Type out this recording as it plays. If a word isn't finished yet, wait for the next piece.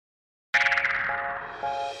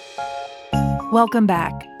Welcome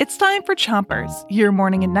back. It's time for Chompers, your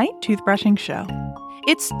morning and night toothbrushing show.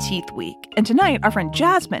 It's Teeth Week, and tonight our friend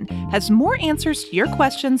Jasmine has more answers to your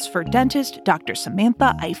questions for dentist Dr.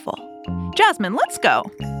 Samantha Ifill. Jasmine, let's go.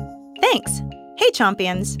 Thanks. Hey,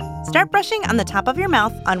 Chompions. Start brushing on the top of your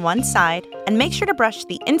mouth on one side, and make sure to brush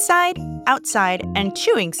the inside, outside, and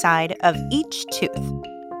chewing side of each tooth.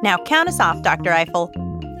 Now count us off, Dr. Ifill.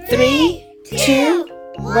 3, 2,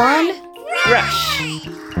 1, brush.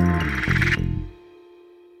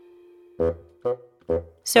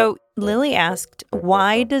 So Lily asked,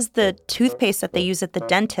 why does the toothpaste that they use at the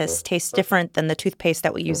dentist taste different than the toothpaste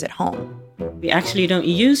that we use at home? We actually don't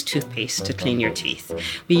use toothpaste to clean your teeth.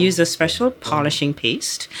 We use a special polishing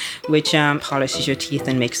paste, which polishes your teeth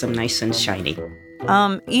and makes them nice and shiny.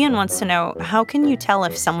 Ian wants to know, how can you tell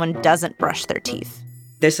if someone doesn't brush their teeth?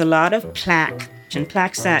 There's a lot of plaque, and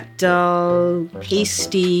plaque's that dull,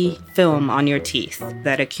 pasty film on your teeth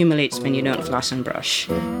that accumulates when you don't floss and brush.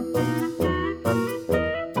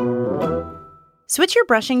 Switch your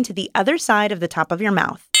brushing to the other side of the top of your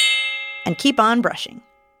mouth and keep on brushing.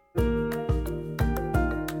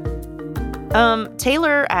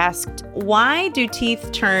 Taylor asked, why do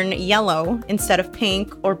teeth turn yellow instead of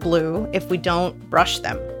pink or blue if we don't brush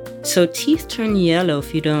them? So teeth turn yellow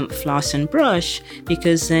if you don't floss and brush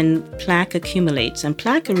because then plaque accumulates. And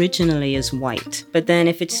plaque originally is white. But then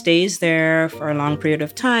if it stays there for a long period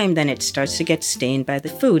of time, then it starts to get stained by the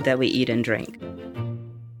food that we eat and drink.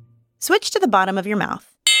 Switch to the bottom of your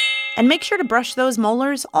mouth and make sure to brush those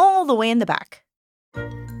molars all the way in the back.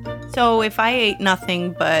 So if I ate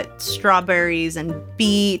nothing but strawberries and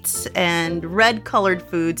beets and red-colored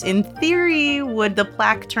foods, in theory, would the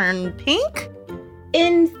plaque turn pink?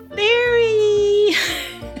 In theory,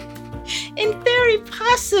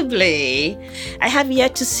 possibly. I have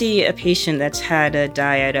yet to see a patient that's had a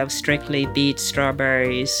diet of strictly beets,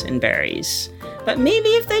 strawberries, and berries. But maybe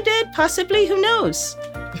if they did, possibly, who knows?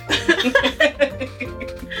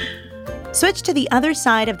 Switch to the other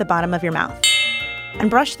side of the bottom of your mouth and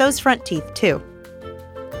brush those front teeth too.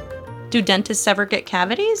 Do dentists ever get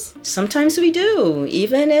cavities? Sometimes we do.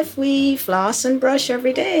 Even if we floss and brush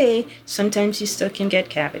every day, sometimes you still can get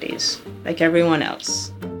cavities, like everyone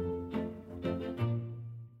else.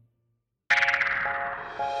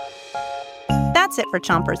 That's it for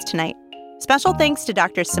Chompers tonight. Special thanks to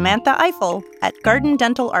Dr. Samantha Ifill at Garden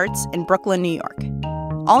Dental Arts in Brooklyn, New York.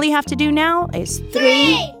 All you have to do now is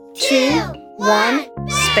 3, 2, 1,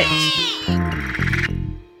 spit.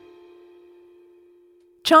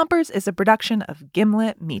 Chompers is a production of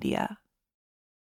Gimlet Media.